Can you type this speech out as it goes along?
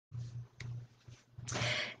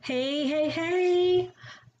Hey, hey, hey.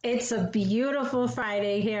 It's a beautiful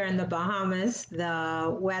Friday here in the Bahamas.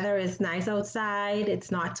 The weather is nice outside. It's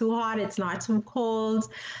not too hot, it's not too cold.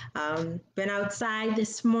 Been outside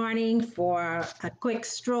this morning for a quick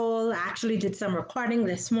stroll. Actually, did some recording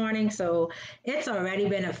this morning, so it's already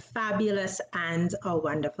been a fabulous and a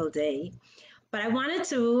wonderful day. But I wanted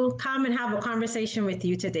to come and have a conversation with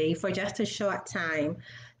you today for just a short time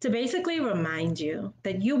to basically remind you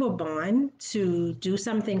that you were born to do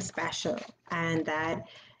something special and that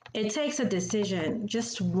it takes a decision,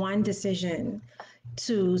 just one decision,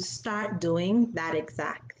 to start doing that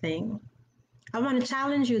exact thing. I want to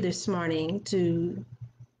challenge you this morning to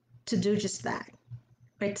do just that.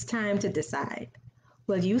 It's time to decide.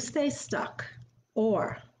 Will you stay stuck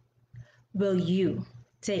or will you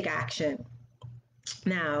take action?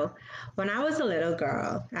 Now, when I was a little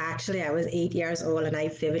girl, actually, I was 8 years old, and I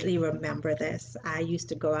vividly remember this. I used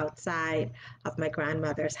to go outside of my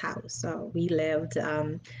grandmother's house. So we lived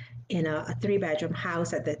in a three-bedroom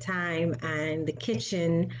house at the time, and the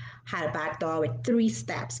kitchen had a back door with three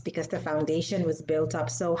steps because the foundation was built up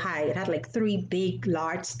so high. It had like three big,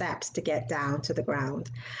 large steps to get down to the ground.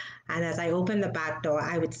 And as I opened the back door,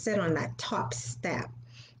 I would sit on that top step,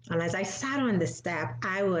 and as I sat on the step,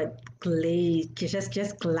 I would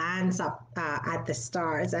just glance up at the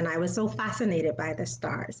stars, and I was so fascinated by the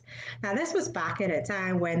stars. Now, this was back at a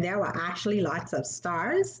time when there were actually lots of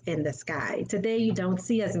stars in the sky. Today, you don't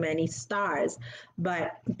see as many stars,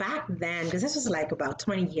 but back then, because this was like about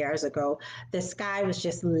 20 years ago, the sky was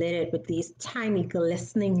just littered with these tiny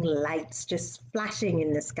glistening lights just flashing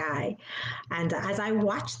in the sky. And as I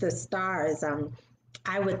watched the stars,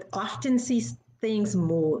 I would often see things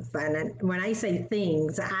move. And when I say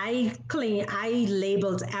things, I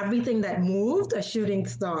labeled everything that moved a shooting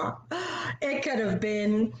star. It could have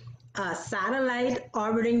been a satellite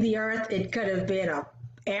orbiting the Earth. It could have been a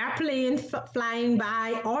airplane flying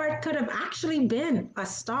by, or it could have actually been a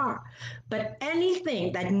star. But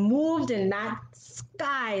anything that moved in that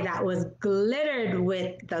sky that was glittered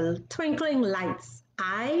with the twinkling lights,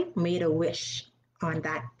 I made a wish on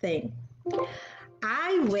that thing.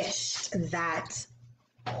 I wished that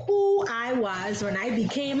who I was when I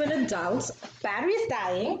became an adult, battery is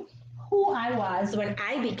dying, who I was when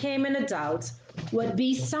I became an adult would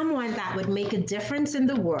be someone that would make a difference in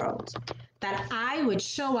the world, that I would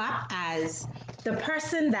show up as the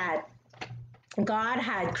person that God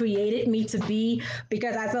had created me to be,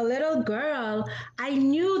 because as a little girl, I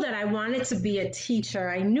knew that I wanted to be a teacher.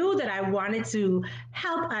 I knew that I wanted to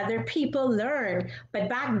help other people learn. But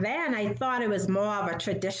back then, I thought it was more of a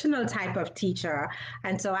traditional type of teacher.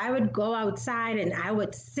 And so I would go outside and I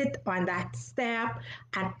would sit on that step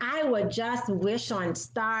and I would just wish on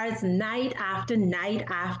stars night after night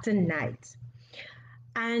after night.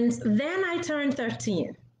 And then I turned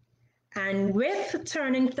 13. And with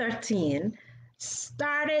turning 13,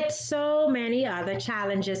 started so many other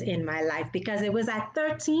challenges in my life because it was at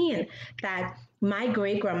 13 that my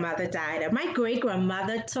great grandmother died. And my great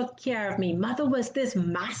grandmother took care of me. Mother was this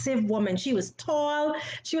massive woman. She was tall,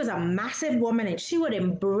 she was a massive woman, and she would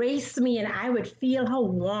embrace me, and I would feel her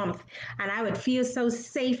warmth, and I would feel so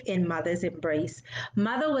safe in mother's embrace.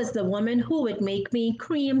 Mother was the woman who would make me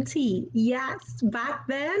cream tea. Yes, back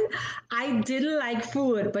then I didn't like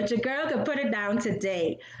food, but your girl could put it down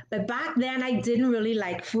today. But back then, I didn't really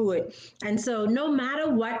like food. And so, no matter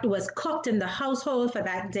what was cooked in the household for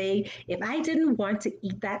that day, if I didn't want to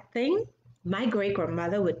eat that thing, my great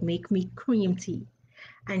grandmother would make me cream tea.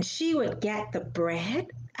 And she would get the bread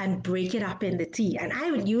and break it up in the tea. And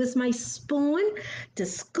I would use my spoon to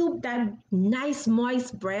scoop that nice,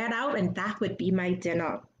 moist bread out, and that would be my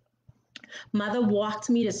dinner. Mother walked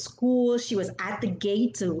me to school. She was at the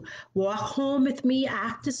gate to walk home with me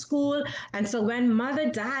after school. And so when mother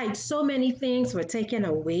died, so many things were taken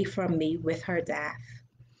away from me with her death.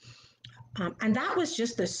 And that was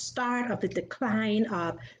just the start of the decline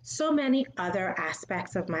of so many other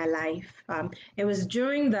aspects of my life. It was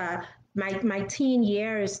during my teen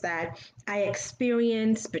years that I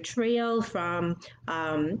experienced betrayal from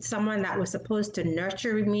someone that was supposed to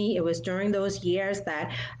nurture me. It was during those years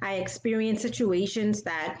that I experienced situations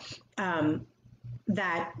that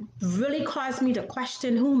really caused me to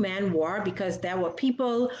question who men were, because there were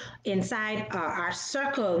people inside our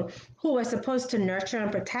circle who were supposed to nurture and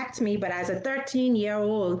protect me. But as a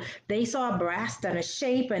 13-year-old, they saw a breast and a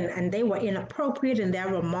shape, and they were inappropriate in their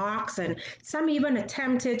remarks. And some even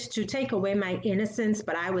attempted to take away my innocence,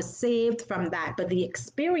 but I was saved from that. But the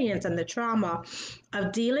experience and the trauma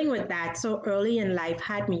of dealing with that so early in life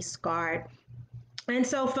had me scarred. And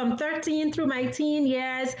so from 13 through my teen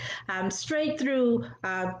years, straight through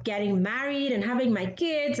getting married and having my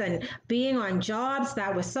kids and being on jobs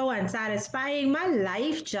that were so unsatisfying, my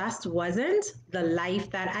life just wasn't the life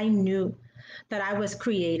that I knew that I was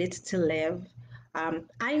created to live.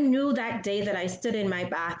 I knew that day that I stood in my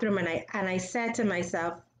bathroom and I said to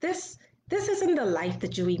myself, this isn't the life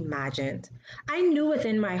that you imagined. I knew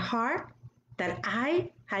within my heart that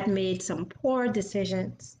I had made some poor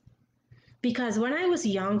decisions because when I was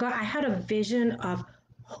younger, I had a vision of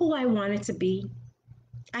who I wanted to be.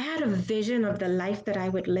 I had a vision of the life that I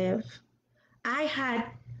would live. I had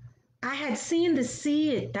I had seen the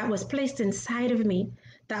seed that was placed inside of me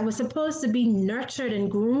that was supposed to be nurtured and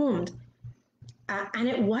groomed, and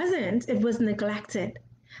it wasn't. It was neglected.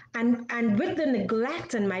 And with the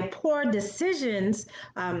neglect and my poor decisions,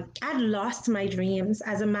 I'd lost my dreams.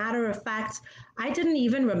 As a matter of fact, I didn't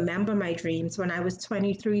even remember my dreams when I was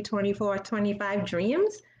 23, 24, 25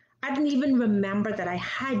 dreams. I didn't even remember that I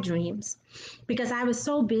had dreams because I was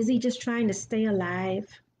so busy just trying to stay alive.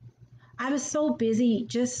 I was so busy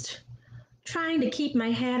just trying to keep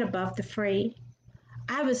my head above the fray.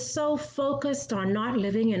 I was so focused on not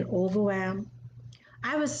living in overwhelm.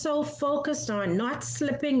 I was so focused on not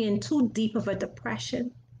slipping in too deep of a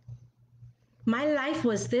depression. My life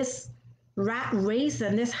was this rat race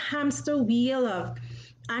and this hamster wheel of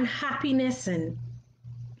unhappiness, and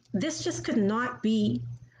this just could not be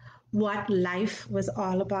what life was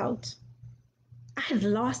all about. I had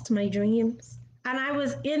lost my dreams, and I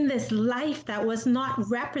was in this life that was not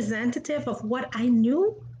representative of what I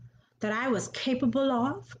knew that I was capable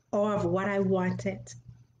of or of what I wanted.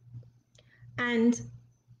 And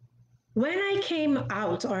when I came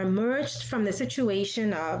out or emerged from the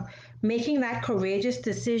situation of making that courageous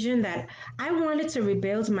decision that I wanted to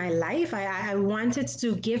rebuild my life, I wanted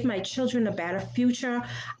to give my children a better future,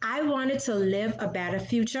 I wanted to live a better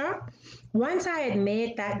future. Once I had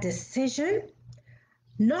made that decision,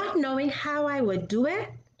 not knowing how I would do it,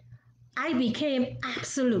 I became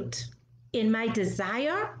absolute in my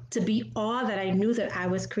desire to be all that I knew that I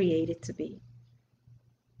was created to be.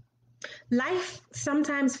 Life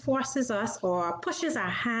sometimes forces us or pushes our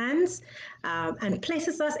hands and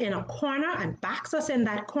places us in a corner and backs us in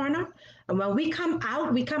that corner. And when we come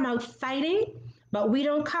out fighting, but we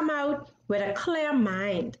don't come out with a clear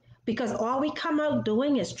mind because all we come out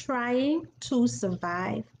doing is trying to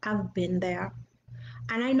survive. I've been there.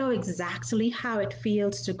 And I know exactly how it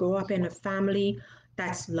feels to grow up in a family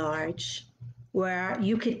that's large, where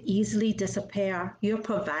you could easily disappear. You're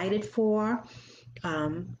provided for,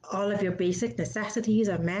 all of your basic necessities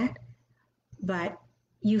are met, but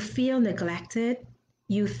you feel neglected,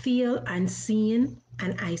 you feel unseen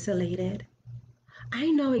and isolated.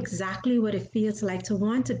 I know exactly what it feels like to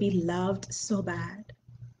want to be loved so bad,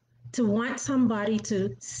 to want somebody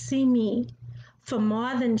to see me for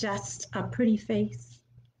more than just a pretty face.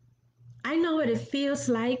 I know what it feels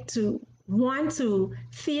like to want to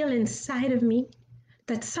feel inside of me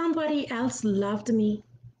that somebody else loved me,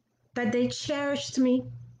 that they cherished me,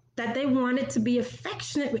 that they wanted to be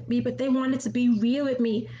affectionate with me, but they wanted to be real with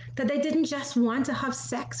me, that they didn't just want to have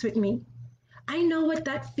sex with me. I know what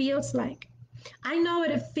that feels like. I know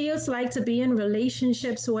what it feels like to be in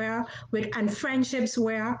relationships where with and friendships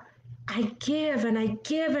where I give and I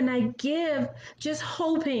give and I give, just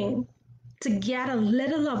hoping to get a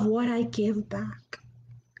little of what I give back.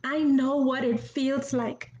 I know what it feels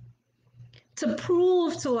like to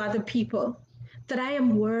prove to other people that I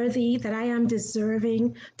am worthy, that I am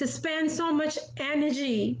deserving, to spend so much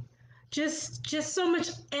energy, just so much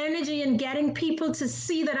energy in getting people to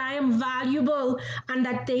see that I am valuable and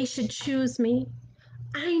that they should choose me.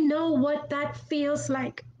 I know what that feels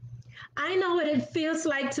like. I know what it feels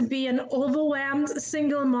like to be an overwhelmed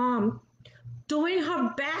single mom, doing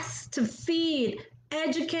her best to feed,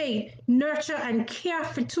 educate, nurture, and care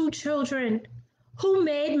for two children who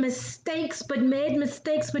made mistakes, but made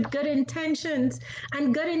mistakes with good intentions,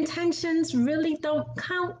 and good intentions really don't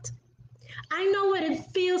count. I know what it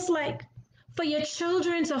feels like for your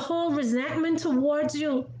children to hold resentment towards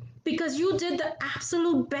you because you did the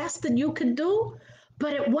absolute best that you could do,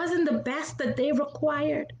 but it wasn't the best that they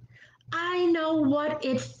required. I know what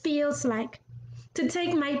it feels like to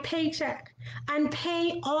take my paycheck and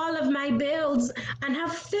pay all of my bills and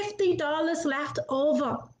have $50 left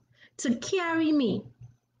over to carry me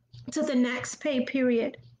to the next pay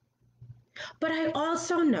period. But I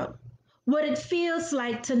also know what it feels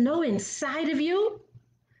like to know inside of you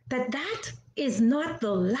that that is not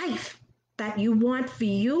the life that you want for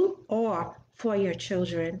you or for your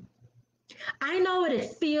children. I know what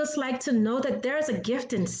it feels like to know that there's a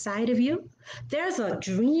gift inside of you. There's a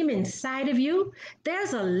dream inside of you.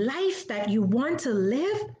 There's a life that you want to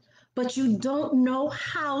live, but you don't know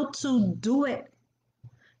how to do it.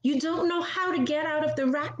 You don't know how to get out of the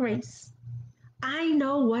rat race. I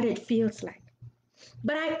know what it feels like.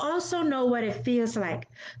 But I also know what it feels like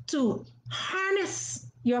to harness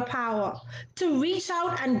your power, to reach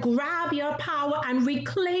out and grab your power and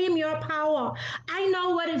reclaim your power. I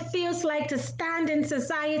know what it feels like to stand in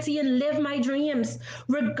society and live my dreams,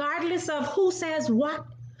 regardless of who says what.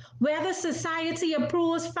 Whether society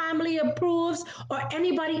approves, family approves, or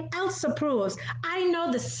anybody else approves, I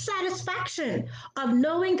know the satisfaction of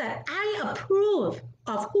knowing that I approve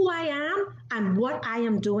of who I am and what I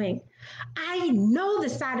am doing. I know the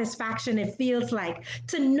satisfaction it feels like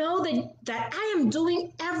to know that I am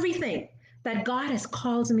doing everything that God has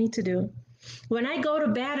called me to do. When I go to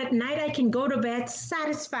bed at night, I can go to bed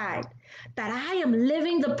satisfied that I am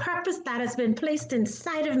living the purpose that has been placed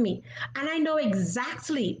inside of me. And I know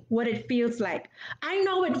exactly what it feels like. I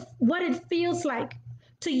know what it feels like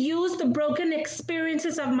to use the broken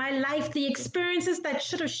experiences of my life, the experiences that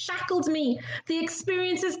should have shackled me, the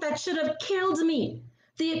experiences that should have killed me,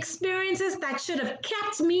 the experiences that should have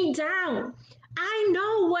kept me down. I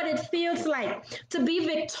know what it feels like to be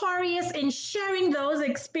victorious in sharing those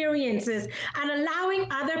experiences and allowing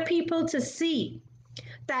other people to see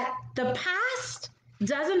that the past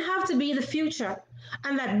doesn't have to be the future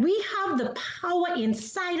and that we have the power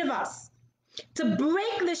inside of us to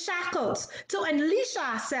break the shackles, to unleash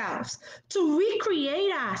ourselves, to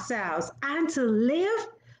recreate ourselves, and to live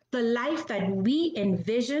the life that we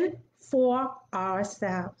envision for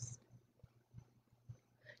ourselves.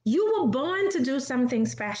 You were born to do something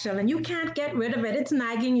special and you can't get rid of it. It's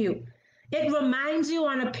nagging you. It reminds you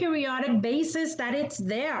on a periodic basis that it's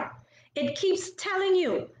there. It keeps telling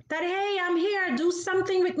you that, hey, I'm here, do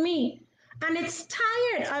something with me. And it's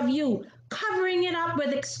tired of you covering it up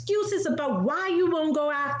with excuses about why you won't go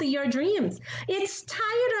after your dreams. It's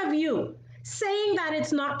tired of you saying that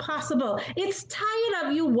it's not possible. It's tired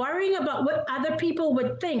of you worrying about what other people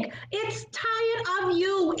would think. It's tired of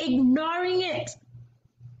you ignoring it.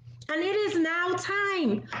 And it is now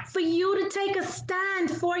time for you to take a stand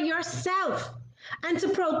for yourself and to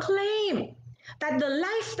proclaim that the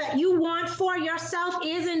life that you want for yourself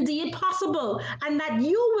is indeed possible and that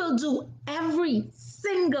you will do every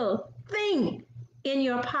single thing in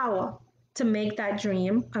your power to make that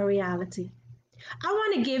dream a reality. I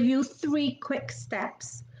want to give you 3 quick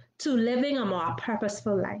steps to living a more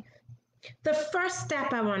purposeful life. The first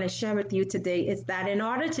step I want to share with you today is that in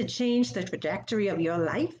order to change the trajectory of your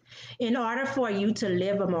life, in order for you to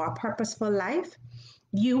live a more purposeful life,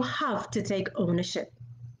 you have to take ownership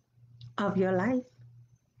of your life.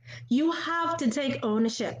 You have to take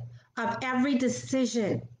ownership of every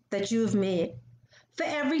decision that you've made, for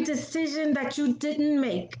every decision that you didn't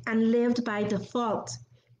make and lived by default.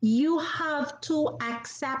 You have to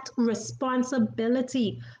accept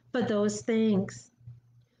responsibility for those things.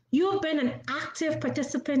 You have been an active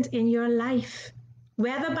participant in your life,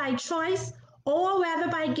 whether by choice or whether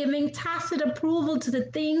by giving tacit approval to the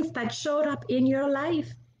things that showed up in your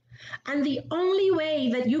life. And the only way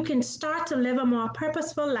that you can start to live a more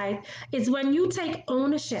purposeful life is when you take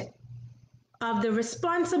ownership of the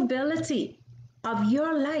responsibility of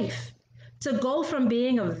your life to go from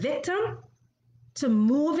being a victim to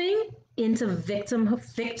moving into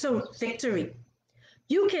victory.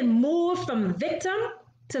 You can move from victim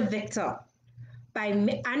to victor by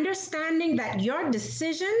understanding that your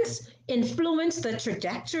decisions influence the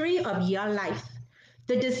trajectory of your life.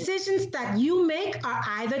 The decisions that you make are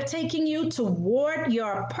either taking you toward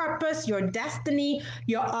your purpose, your destiny,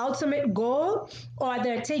 your ultimate goal, or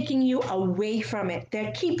they're taking you away from it.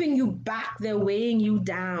 They're keeping you back, they're weighing you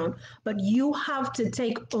down. But you have to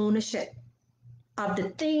take ownership of the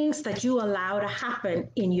things that you allow to happen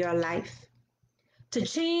in your life. To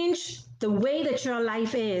change the way that your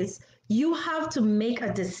life is, you have to make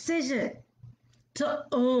a decision to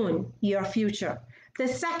own your future. The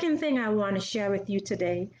second thing I want to share with you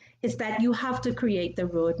today is that you have to create the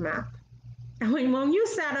roadmap. And when you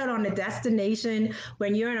set out on a destination,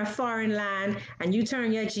 when you're in a foreign land and you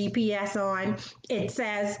turn your GPS on, it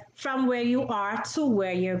says from where you are to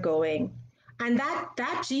where you're going. And that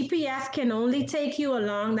GPS can only take you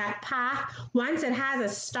along that path once it has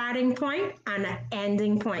a starting point and an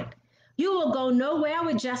ending point. You will go nowhere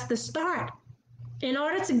with just the start. In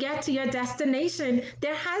order to get to your destination,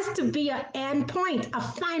 there has to be an end point, a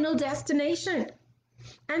final destination.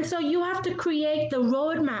 And so you have to create the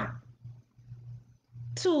roadmap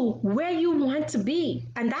to where you want to be.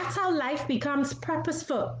 And that's how life becomes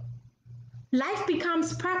purposeful. Life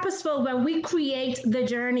becomes purposeful when we create the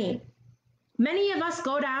journey. Many of us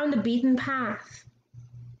go down the beaten path,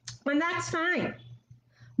 and that's fine.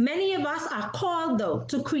 Many of us are called, though,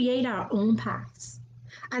 to create our own paths.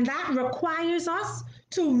 And that requires us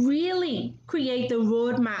to really create the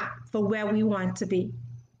roadmap for where we want to be.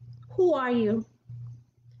 Who are you?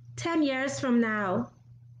 10 years from now,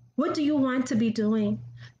 what do you want to be doing?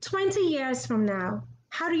 20 years from now,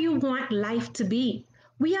 how do you want life to be?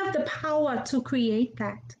 We have the power to create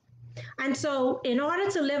that. And so, in order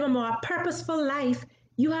to live a more purposeful life,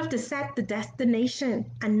 you have to set the destination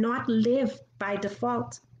and not live by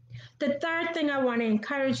default. The third thing I want to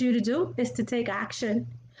encourage you to do is to take action.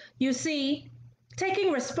 You see,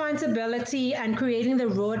 taking responsibility and creating the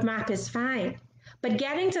roadmap is fine, but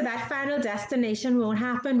getting to that final destination won't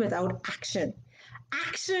happen without action.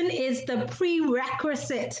 Action is the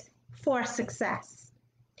prerequisite for success.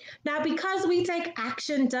 Now, because we take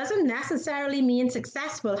action doesn't necessarily mean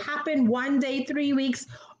success will happen one day, 3 weeks,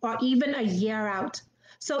 or even a year out.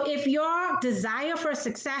 So, if your desire for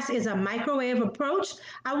success is a microwave approach,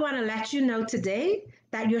 I want to let you know today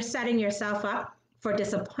that you're setting yourself up for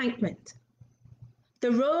disappointment.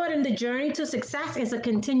 The road and the journey to success is a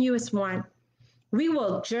continuous one. We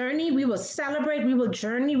will journey, we will celebrate, we will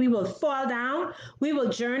journey, we will fall down, we will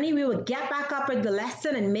journey, we will get back up with the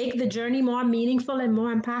lesson and make the journey more meaningful and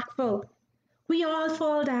more impactful. We all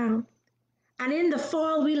fall down. And in the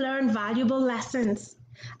fall, we learn valuable lessons.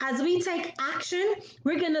 As we take action,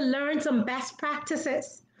 we're going to learn some best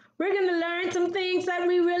practices. We're going to learn some things that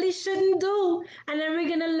we really shouldn't do. And then we're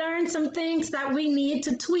going to learn some things that we need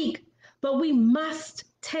to tweak. But we must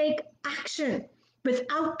take action.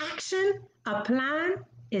 Without action, a plan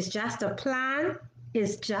is just a plan,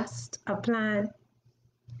 is just a plan.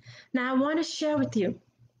 Now, I want to share with you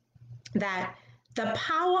that the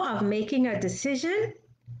power of making a decision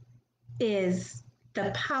is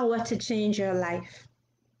the power to change your life.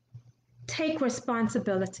 Take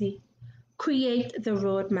responsibility, create the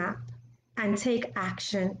roadmap, and take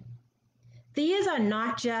action. These are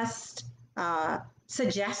not just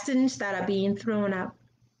suggestions that are being thrown up.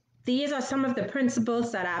 These are some of the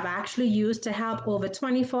principles that I've actually used to help over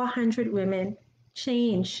 2,400 women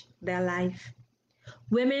change their life.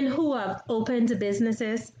 Women who have opened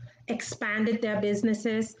businesses, expanded their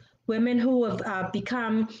businesses, women who have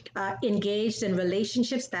become engaged in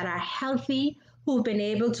relationships that are healthy, who've been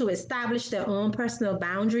able to establish their own personal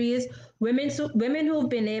boundaries, women who've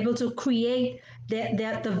been able to create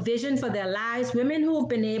the vision for their lives, women who've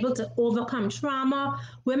been able to overcome trauma,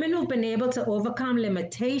 women who've been able to overcome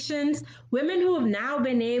limitations, women who have now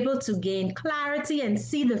been able to gain clarity and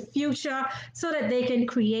see the future so that they can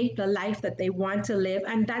create the life that they want to live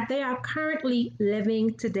and that they are currently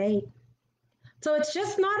living today. So it's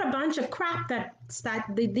just not a bunch of crap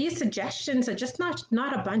these suggestions are just not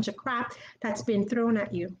a bunch of crap that's been thrown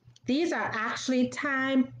at you. These are actually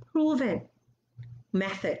time proven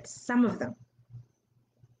methods, some of them.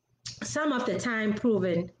 Some of the time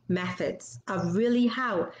proven methods of really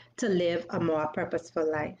how to live a more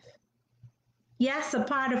purposeful life. Yes, a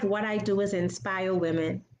part of what I do is inspire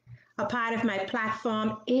women. A part of my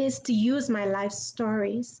platform is to use my life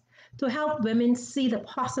stories to help women see the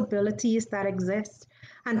possibilities that exist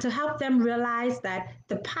and to help them realize that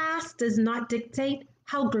the past does not dictate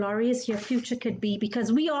how glorious your future could be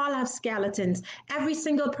because we all have skeletons. Every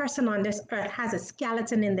single person on this earth has a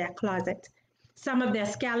skeleton in their closet. Some of their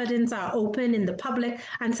skeletons are open in the public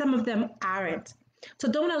and some of them aren't. So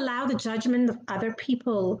don't allow the judgment of other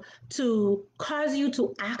people to cause you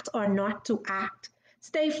to act or not to act.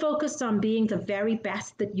 Stay focused on being the very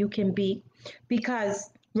best that you can be because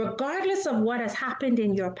regardless of what has happened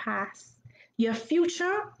in your past, your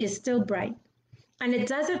future is still bright. And it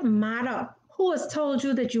doesn't matter who has told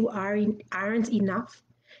you that you aren't enough.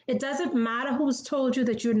 It doesn't matter who's told you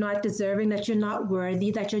that you're not deserving, that you're not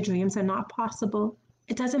worthy, that your dreams are not possible.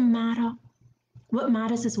 It doesn't matter. What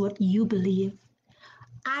matters is what you believe.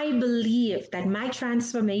 I believe that my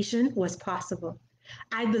transformation was possible.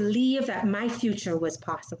 I believe that my future was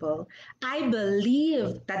possible. I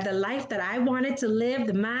believe that the life that I wanted to live,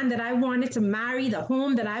 the man that I wanted to marry, the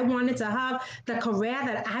home that I wanted to have, the career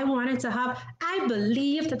that I wanted to have, I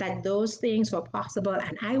believed that those things were possible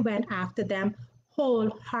and I went after them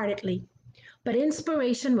wholeheartedly. But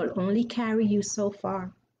inspiration will only carry you so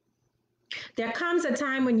far. There comes a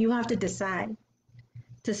time when you have to decide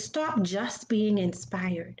to stop just being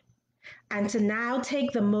inspired and to now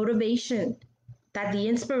take the motivation that the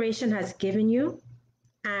inspiration has given you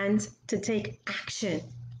and to take action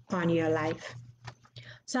on your life.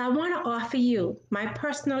 So I want to offer you my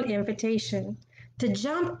personal invitation to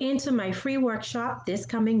jump into my free workshop this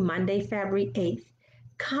coming Monday, February 8th.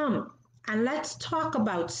 Come and let's talk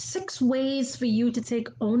about 6 ways for you to take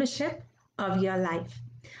ownership of your life.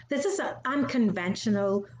 This is an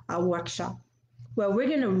unconventional workshop where we're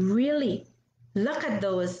going to really look at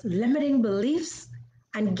those limiting beliefs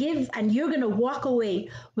and you're going to walk away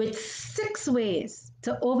with 6 ways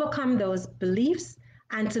to overcome those beliefs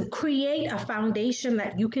and to create a foundation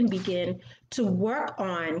that you can begin to work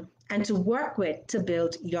on and to work with to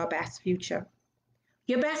build your best future.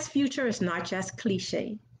 Your best future is not just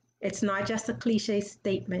cliche. It's not just a cliche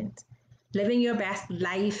statement. Living your best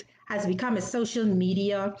life has become a social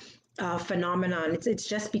media phenomenon. It's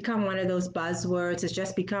just become one of those buzzwords. It's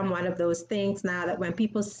just become one of those things now that when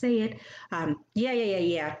people say it,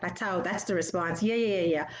 yeah. That's the response.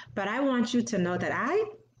 Yeah. But I want you to know that I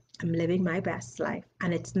am living my best life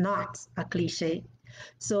and it's not a cliche.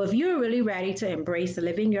 So if you're really ready to embrace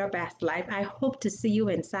living your best life, I hope to see you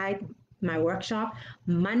inside my workshop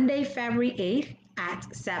Monday, February 8th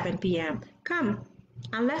at 7 p.m. Come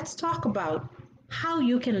and let's talk about how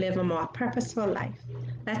you can live a more purposeful life.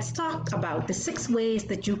 Let's talk about the 6 ways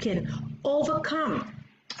that you can overcome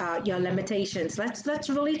your limitations. Let's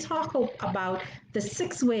really talk about the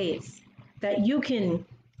 6 ways that you can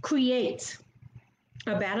create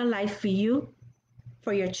a better life for you,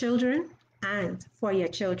 for your children, and for your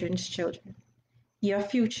children's children. Your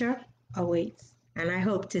future awaits, and I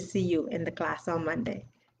hope to see you in the class on Monday.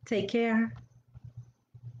 Take care.